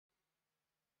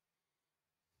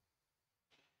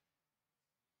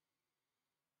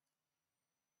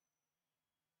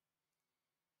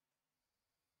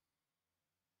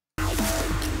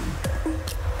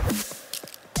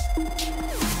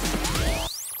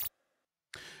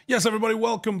Yes, everybody,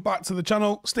 welcome back to the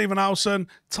channel. Stephen Howson.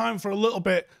 Time for a little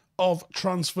bit of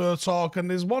transfer talk,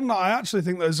 and there's one that I actually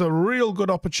think there's a real good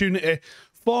opportunity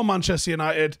for Manchester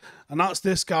United, and that's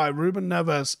this guy, Ruben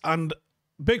Neves. And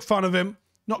big fan of him.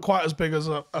 Not quite as big as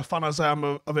a fan as I am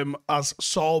of him as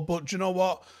Saul, but do you know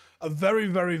what? A very,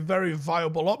 very, very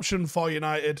viable option for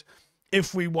United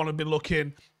if we want to be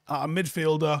looking at a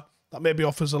midfielder that maybe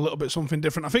offers a little bit something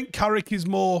different. I think Carrick is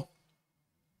more...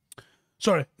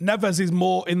 Neves is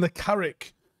more in the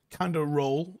Carrick kind of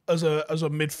role as a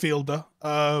midfielder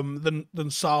than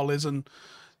Saul is, and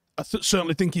I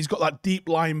certainly think he's got that deep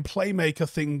line playmaker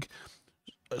thing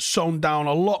sewn down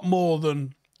a lot more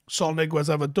than Saul Niguez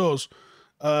ever does.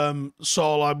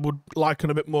 Saul, I would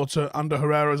liken a bit more to Ander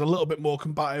Herrera, as a little bit more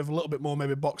combative, a little bit more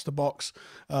maybe box to box.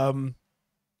 And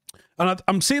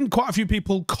I'm seeing quite a few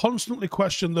people constantly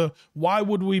question why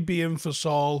would we be in for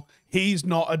Saul? He's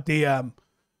not a DM.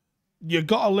 You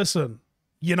got to listen.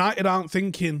 United aren't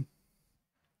thinking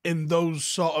in those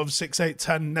sort of 6, 8,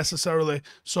 10 necessarily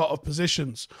sort of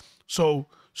positions. So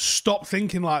stop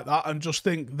thinking like that and just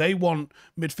think they want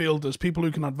midfielders, people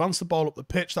who can advance the ball up the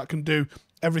pitch, that can do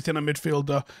everything a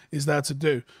midfielder is there to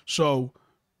do. So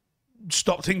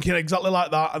stop thinking exactly like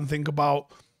that and think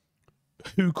about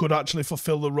who could actually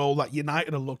fulfill the role that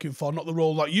United are looking for, not the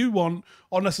role that you want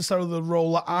or necessarily the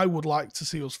role that I would like to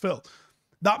see us fill.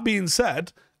 That being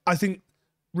said, I think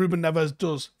Ruben Neves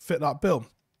does fit that bill.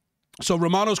 So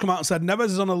Romano's come out and said Neves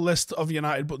is on a list of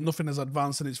United, but nothing is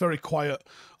advanced, and it's very quiet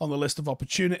on the list of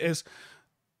opportunities.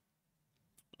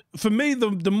 For me,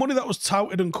 the money that was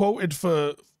touted and quoted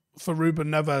for Ruben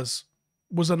Neves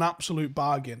was an absolute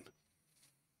bargain.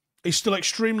 He's still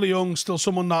extremely young, still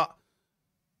someone that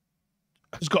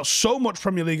has got so much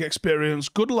Premier League experience,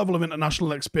 good level of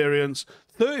international experience.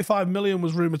 35 million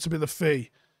was rumoured to be the fee.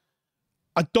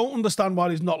 I don't understand why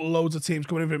there's not loads of teams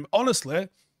coming in for him. Honestly,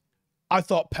 I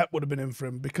thought Pep would have been in for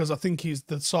him because I think he's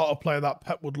the sort of player that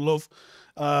Pep would love.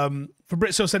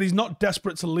 Fabrizio said he's not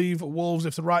desperate to leave Wolves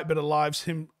if the right bit of lives.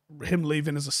 Him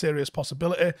leaving is a serious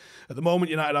possibility. At the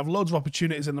moment, United have loads of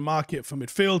opportunities in the market for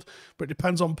midfield, but it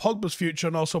depends on Pogba's future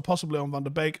and also possibly on Van der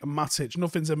Beek and Matic.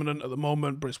 Nothing's imminent at the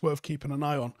moment, but it's worth keeping an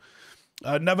eye on.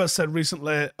 Neves said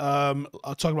recently, I'm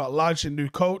talking about largely new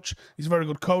coach. He's a very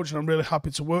good coach, and I'm really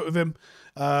happy to work with him.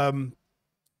 And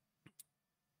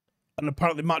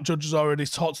apparently Matt Judge has already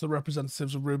talked to the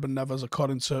representatives of Ruben Neves,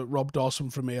 according to Rob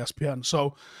Dawson from ESPN.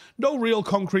 So no real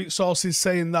concrete sources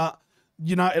saying that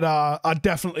United are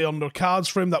definitely on the cards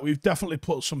for him, that we've definitely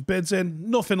put some bids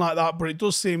in. Nothing like that, but it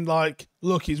does seem like,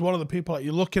 look, he's one of the people that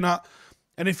you're looking at.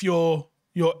 And if your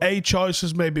A choice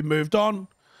has maybe moved on,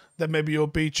 then maybe your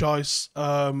B choice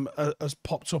has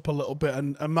popped up a little bit,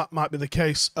 and that might be the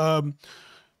case.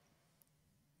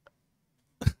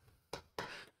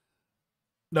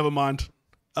 Never mind.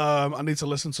 I need to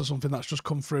listen to something that's just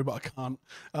come through, but I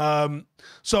can't.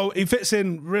 So he fits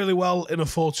in really well in a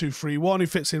 4-2-3-1. He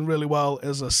fits in really well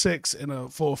as a 6 in a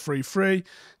 4-3-3.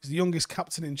 He's the youngest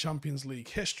captain in Champions League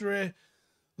history.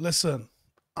 Listen,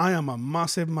 I am a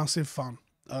massive, massive fan,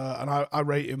 and I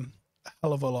rate him a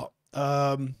hell of a lot.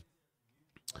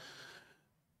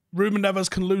 Ruben Neves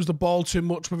can lose the ball too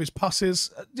much with his passes.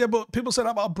 Yeah, but people say that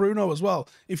about Bruno as well.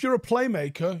 If you're a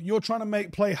playmaker, you're trying to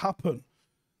make play happen.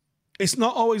 It's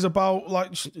not always about,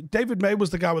 like, David May was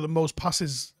the guy with the most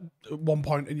passes at one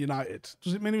point in United.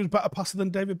 Does it mean he was a better passer than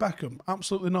David Beckham?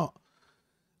 Absolutely not.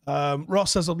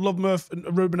 Ross says, I'd love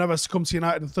Ruben Neves to come to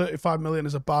United, and 35 million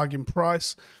is a bargain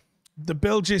price. The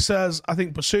Bilgi says, I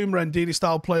think Basuma and Didi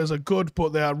style players are good,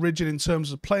 but they are rigid in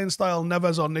terms of playing style.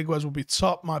 Neves or Niguez will be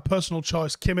top. My personal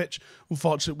choice, Kimmich.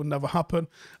 Unfortunately, it would never happen.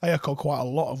 I echo quite a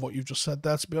lot of what you've just said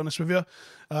there, to be honest with you.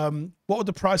 What would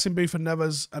the pricing be for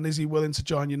Neves, and is he willing to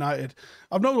join United?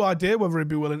 I've no idea whether he'd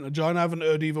be willing to join. I haven't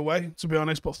heard either way, to be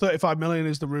honest, but 35 million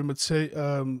is the rumoured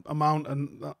amount,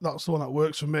 and that's the one that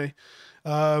works for me.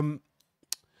 I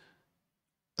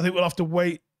think we'll have to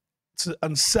wait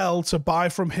and sell to buy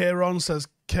from here on, says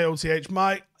KOTH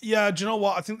Mike. Yeah, do you know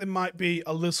what? I think there might be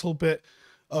a little bit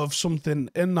of something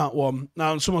in that one.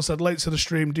 Now, someone said, late to the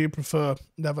stream, do you prefer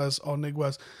Neves or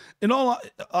Niguez? In all,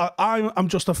 I'm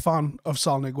just a fan of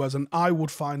Saul Niguez, and I would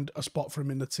find a spot for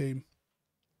him in the team.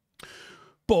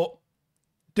 But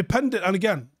dependent, and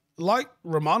again, like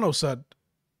Romano said,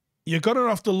 you're going to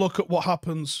have to look at what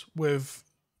happens with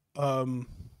Paul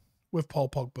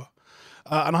Pogba.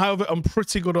 And I have it on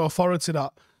pretty good authority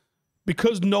that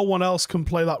because no one else can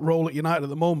play that role at United at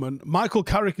the moment, Michael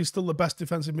Carrick is still the best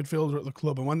defensive midfielder at the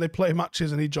club. And when they play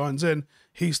matches and he joins in,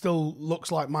 he still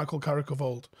looks like Michael Carrick of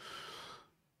old.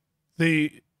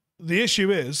 The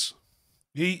issue is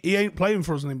he ain't playing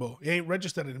for us anymore. He ain't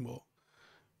registered anymore.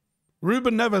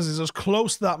 Ruben Neves is as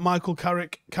close to that Michael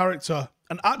Carrick character,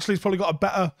 and actually he's probably got a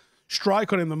better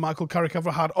strike on him than Michael Carrick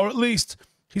ever had, or at least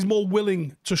he's more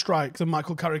willing to strike than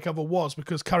Michael Carrick ever was,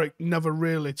 because Carrick never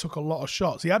really took a lot of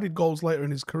shots. He added goals later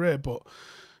in his career, but,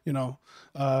 you know.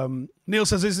 Neil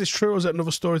says, is this true, or is it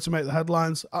another story to make the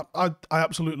headlines? I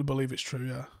absolutely believe it's true,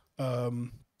 yeah.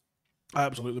 I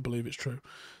absolutely believe it's true.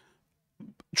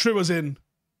 True as in,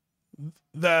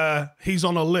 he's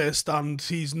on a list and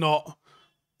he's not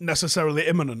necessarily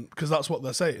imminent, because that's what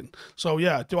they're saying. So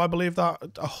yeah, do I believe that?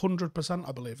 100%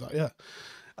 I believe that, yeah.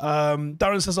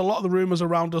 Darren says, a lot of the rumours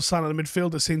around us signing a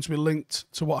midfielder seem to be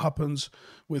linked to what happens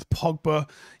with Pogba.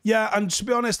 Yeah, and to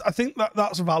be honest, I think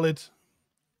that's valid.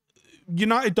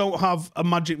 United don't have a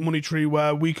magic money tree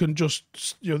where we can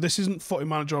just, you know, this isn't Footy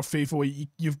Manager or FIFA where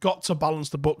you've got to balance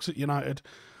the books at United.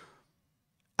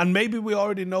 And maybe we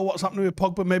already know what's happening with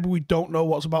Pogba. Maybe we don't know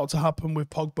what's about to happen with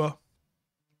Pogba.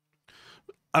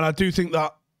 And I do think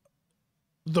that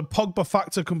the Pogba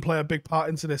factor can play a big part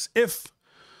into this. If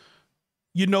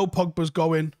you know Pogba's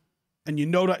going and you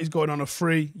know that he's going on a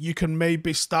free, you can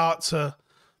maybe start to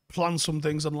plan some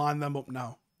things and line them up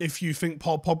now. If you think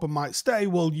Paul Pogba might stay,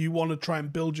 well, you want to try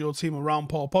and build your team around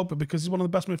Paul Pogba because he's one of the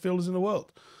best midfielders in the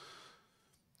world.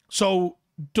 So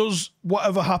does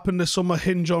whatever happened this summer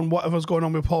hinge on whatever's going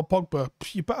on with Paul Pogba?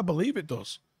 You better believe it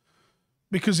does.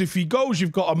 Because if he goes,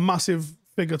 you've got a massive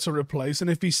figure to replace. And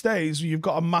if he stays, you've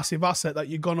got a massive asset that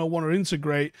you're going to want to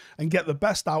integrate and get the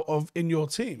best out of in your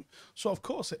team. So of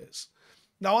course it is.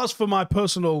 Now, as for my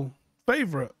personal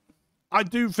favourite, I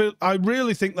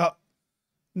really think that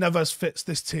Neves fits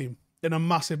this team in a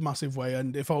massive, massive way.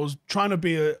 And if I was trying to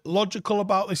be logical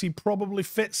about this, he probably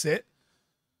fits it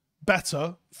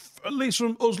better. At least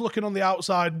from us looking on the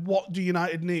outside, what do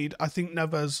United need? I think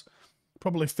Neves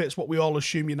probably fits what we all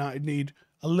assume United need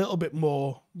a little bit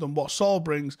more than what Saul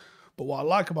brings. But what I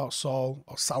like about Saul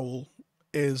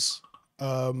is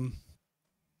I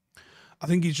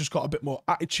think he's just got a bit more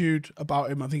attitude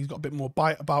about him. I think he's got a bit more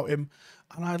bite about him.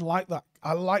 And I like that.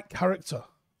 I like character.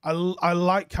 I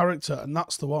like character, and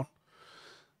that's the one.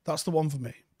 That's the one for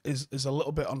me, is a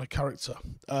little bit on the character.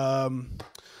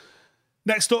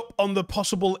 Next up on the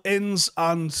possible ins,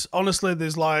 and honestly,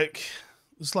 there's like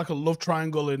a love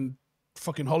triangle in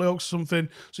fucking Hollyoaks or something.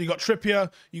 So you got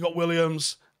Trippier, you got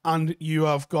Williams, and you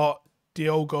have got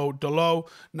Diogo Dalot.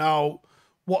 Now,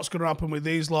 what's going to happen with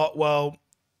these lot? Well,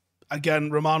 again,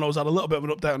 Romano's had a little bit of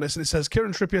an update on this, and it says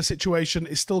Kieran Trippier's situation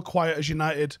is still quiet as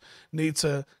United need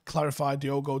to clarify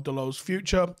Diogo Dalot's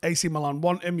future. AC Milan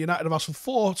want him. United have asked for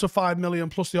 4 to 5 million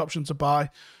plus the option to buy,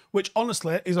 which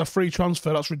honestly is a free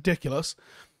transfer. That's ridiculous.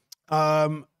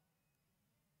 And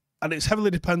it's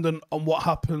heavily dependent on what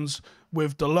happens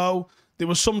with Dalot. There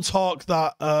was some talk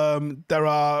that there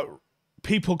are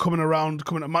people coming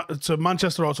to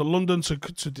Manchester or to London to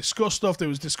discuss stuff. There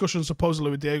was discussion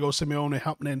supposedly with Diego Simeone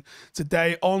happening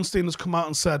today. Ornstein has come out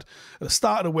and said at the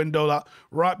start of the window that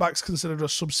right back's considered a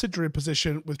subsidiary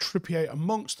position, with Trippier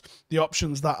amongst the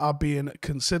options that are being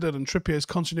considered. And Trippier's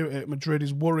continuity at Madrid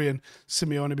is worrying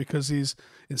Simeone because he's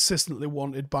insistently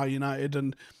wanted by United.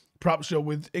 And perhaps, you know,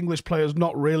 with English players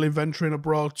not really venturing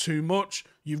abroad too much,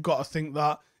 you've got to think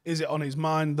that, is it on his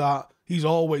mind that he's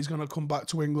always going to come back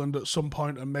to England at some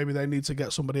point, and maybe they need to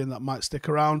get somebody in that might stick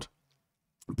around.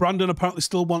 Brandon apparently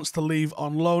still wants to leave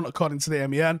on loan, according to the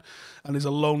MEN, and there's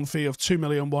a loan fee of 2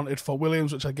 million wanted for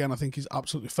Williams, which again I think is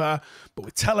absolutely fair. But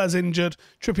with Tellez injured,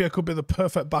 Trippier could be the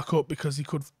perfect backup because he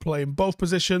could play in both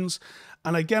positions.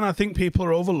 And again, I think people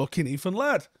are overlooking Ethan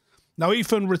Laird. Now,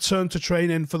 Ethan returned to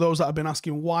training. For those that have been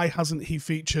asking, why hasn't he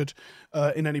featured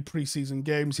in any preseason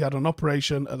games? He had an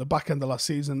operation at the back end of last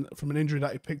season from an injury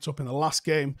that he picked up in the last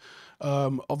game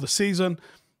of the season,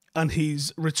 and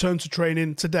he's returned to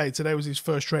training today. Today was his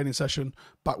first training session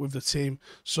back with the team.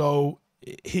 So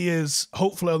he is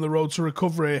hopefully on the road to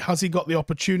recovery. Has he got the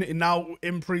opportunity now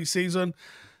in preseason?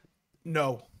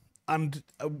 No. And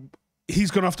he's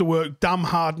going to have to work damn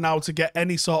hard now to get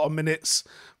any sort of minutes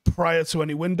prior to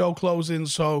any window closing.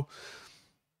 So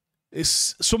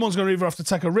someone's going to either have to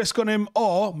take a risk on him,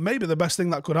 or maybe the best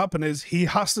thing that could happen is he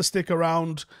has to stick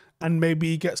around and maybe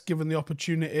he gets given the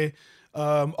opportunity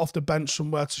off the bench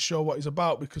somewhere to show what he's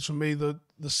about. Because for me, the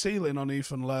ceiling on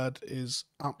Ethan Laird is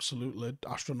absolutely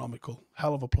astronomical.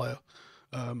 Hell of a player.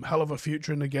 Hell of a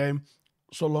future in the game,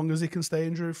 so long as he can stay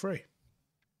injury free.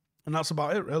 And that's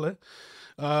about it, really.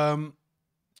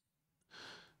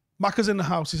 Macca's in the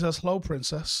house. He says, hello,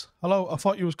 princess. Hello, I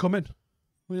thought you was coming.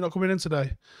 Well, you're not coming in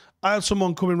today. I had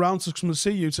someone coming round to come and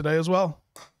see you today as well.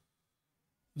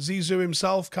 Zizou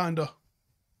himself, kind of.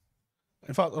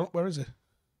 In fact, where is he?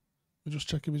 Let me just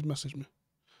check if he's messaged me.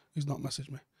 He's not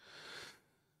messaged me.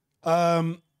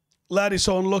 Laddie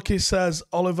So Unlucky says,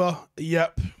 Oliver,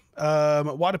 yep.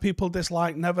 Why do people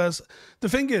dislike Neves? The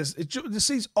thing is, this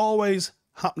is always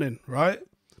happening, right?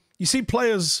 You see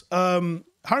players,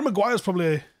 Harry Maguire's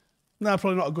probably not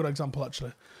a good example,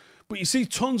 actually. But you see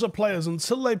tons of players,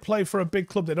 until they play for a big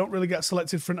club, they don't really get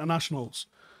selected for internationals.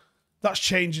 That's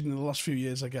changing in the last few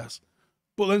years, I guess.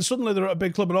 But then suddenly they're at a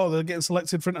big club and they're getting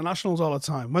selected for internationals all the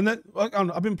time.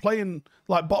 I've been playing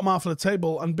like bottom half of the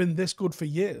table and been this good for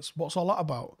years. What's all that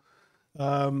about?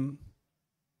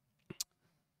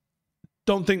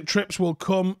 Don't think Trips will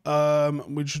come.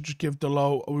 We should just give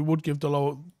Dalot, or we would give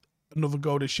Dalot another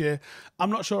go this year. I'm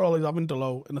not sure Ollie's having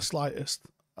Dalot in the slightest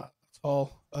at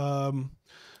all.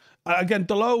 Again,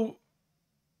 Dalot's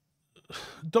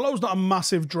not a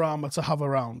massive drama to have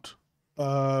around.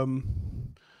 I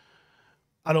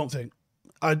don't think.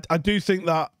 I do think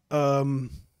that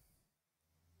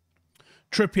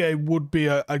Trippier would be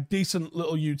a decent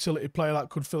little utility player that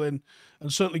could fill in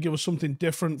and certainly give us something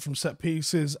different from set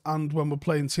pieces and when we're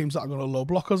playing teams that are going to low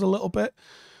block us a little bit.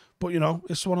 But, you know,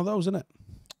 it's one of those, isn't it?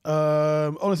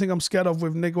 Only thing I'm scared of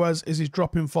with Niguez is his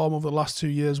drop in form over the last 2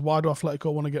 years. Why do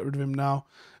Atletico want to get rid of him now?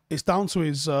 It's down to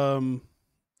his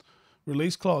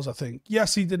release clause, I think.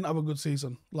 Yes, he didn't have a good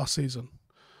season last season.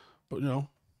 But, you know,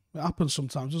 it happens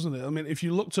sometimes, doesn't it? I mean, if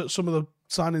you looked at some of the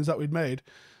signings that we'd made,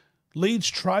 Leeds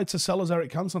tried to sell us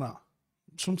Eric Cantona.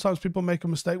 Sometimes people make a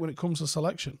mistake when it comes to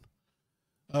selection.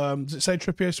 Does it say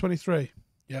Trippier is 23?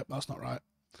 Yep, that's not right.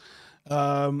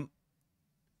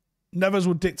 Neves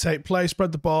would dictate play,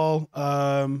 spread the ball,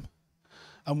 and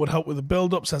would help with the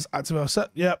build-up, says Active our set.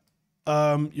 Yep,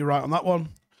 you're right on that one.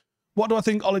 What do I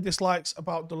think Ollie dislikes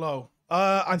about Dalot?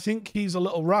 I think he's a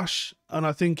little rash, and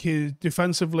I think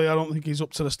defensively, I don't think he's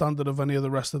up to the standard of any of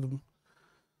the rest of them.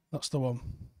 That's the one.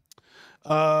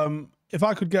 If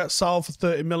I could get Saul for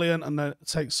 30 million and then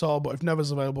take Saul, but if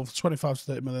Neves available for 25 to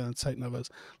 30 million, then take Neves.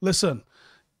 Listen,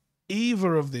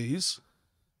 either of these,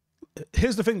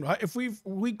 here's the thing, right? If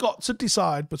we got to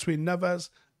decide between Neves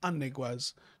and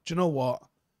Niguez, do you know what?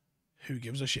 Who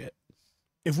gives a shit?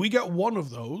 If we get one of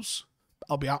those,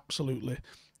 I'll be absolutely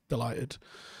delighted.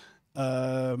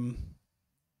 And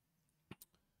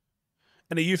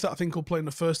a youth that I think will play in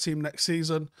the first team next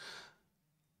season.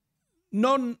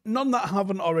 None that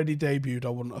haven't already debuted, I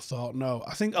wouldn't have thought, no.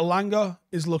 I think Elanga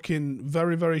is looking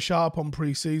very, very sharp on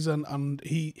pre-season, and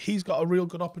he's got a real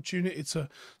good opportunity to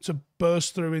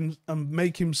burst through and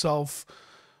make himself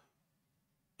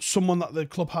someone that the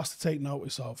club has to take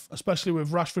notice of, especially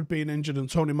with Rashford being injured and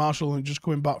Tony Marshall and just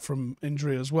coming back from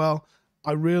injury as well.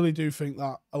 I really do think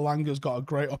that Elanga's got a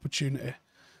great opportunity,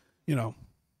 you know.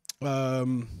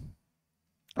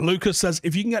 Lucas says,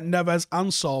 if you can get Neves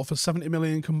and Saul for 70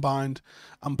 million combined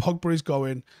and Pogba is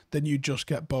going, then you just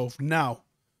get both. Now,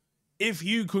 if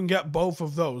you can get both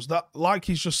of those, that, like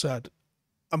he's just said,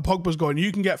 and Pogba's going,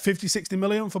 you can get 50, 60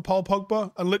 million for Paul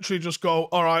Pogba and literally just go,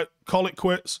 all right, call it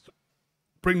quits,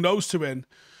 bring those two in.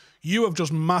 You have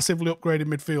just massively upgraded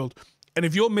midfield. And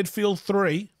if your midfield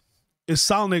three is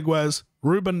Sal Niguez,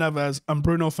 Ruben Neves, and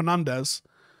Bruno Fernandes,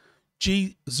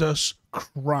 Jesus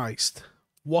Christ.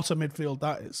 What a midfield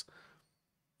that is.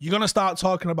 You're going to start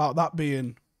talking about that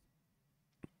being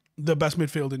the best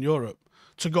midfield in Europe.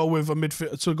 To go with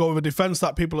a defence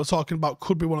that people are talking about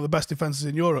could be one of the best defences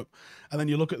in Europe. And then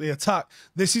you look at the attack.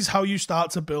 This is how you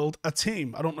start to build a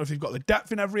team. I don't know if you've got the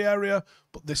depth in every area,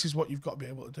 but this is what you've got to be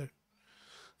able to do.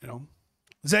 You know.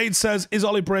 Zaid says, is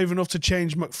Ollie brave enough to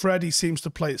change McFred? He seems to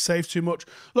play it safe too much.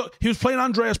 Look, he was playing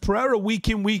Andreas Pereira week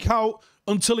in, week out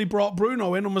until he brought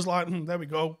Bruno in and was like, there we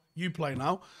go, you play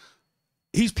now.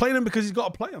 He's playing him because he's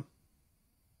got to play him.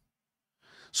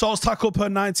 Saul's tackle per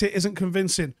 90 isn't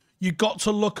convincing. You got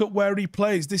to look at where he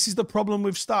plays. This is the problem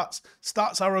with stats.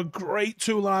 Stats are a great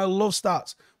tool and I love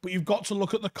stats, but you've got to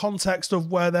look at the context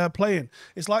of where they're playing.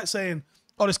 It's like saying,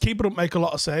 oh, this keeper don't make a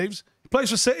lot of saves. He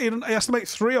plays for City and he has to make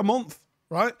 3 a month.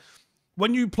 Right?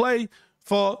 When you play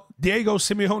for Diego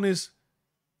Simeone's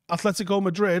Atletico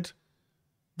Madrid,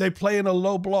 they play in a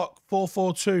low block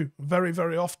 4-4-2 very,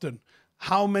 very often.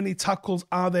 How many tackles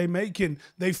are they making?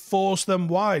 They force them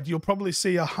wide. You'll probably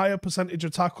see a higher percentage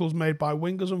of tackles made by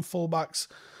wingers and fullbacks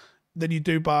than you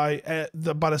do by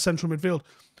the central midfield.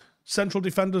 Central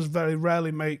defenders very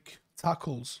rarely make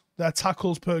tackles. Their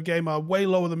tackles per game are way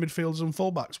lower than midfielders and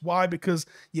fullbacks. Why? Because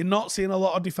you're not seeing a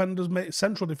lot of defenders,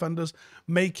 central defenders,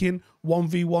 making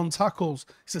 1v1 tackles.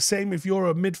 It's the same if you're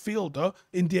a midfielder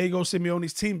in Diego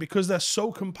Simeone's team. Because they're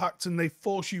so compact and they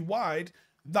force you wide,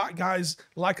 that guy's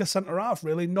like a centre-half,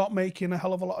 really, not making a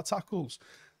hell of a lot of tackles.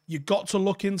 You got to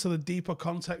look into the deeper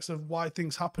context of why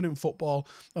things happen in football.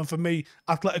 And for me,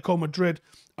 Atletico Madrid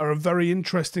are a very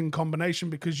interesting combination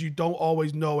because you don't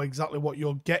always know exactly what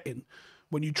you're getting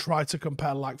when you try to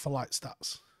compare like-for-like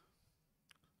stats.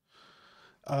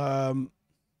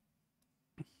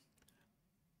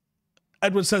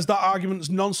 Edward says that argument's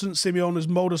nonsense. Simeone's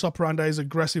modus operandi is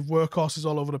aggressive workhorses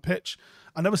all over the pitch.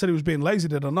 I never said he was being lazy,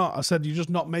 did I not? I said you're just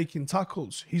not making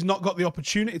tackles. He's not got the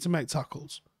opportunity to make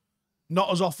tackles.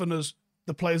 Not as often as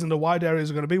the players in the wide areas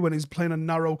are going to be when he's playing a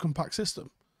narrow, compact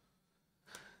system.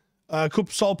 Could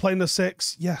Saul play in the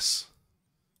 6? Yes.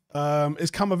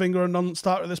 Is Camavinga a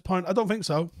non-starter at this point? I don't think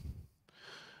so.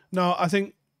 No, I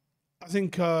think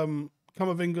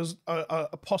Camavinga's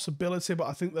a possibility, but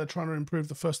I think they're trying to improve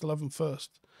the first 11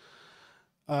 first.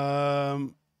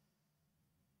 One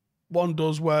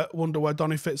does wonder where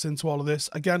Donny fits into all of this.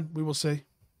 Again, we will see.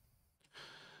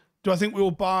 Do I think we will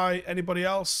buy anybody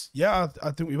else? Yeah, I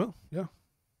think we will. Yeah.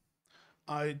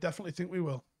 I definitely think we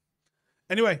will.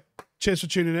 Anyway, cheers for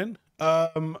tuning in.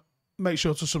 Make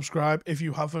sure to subscribe if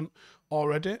you haven't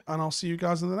already, and I'll see you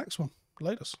guys in the next one.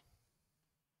 Latest.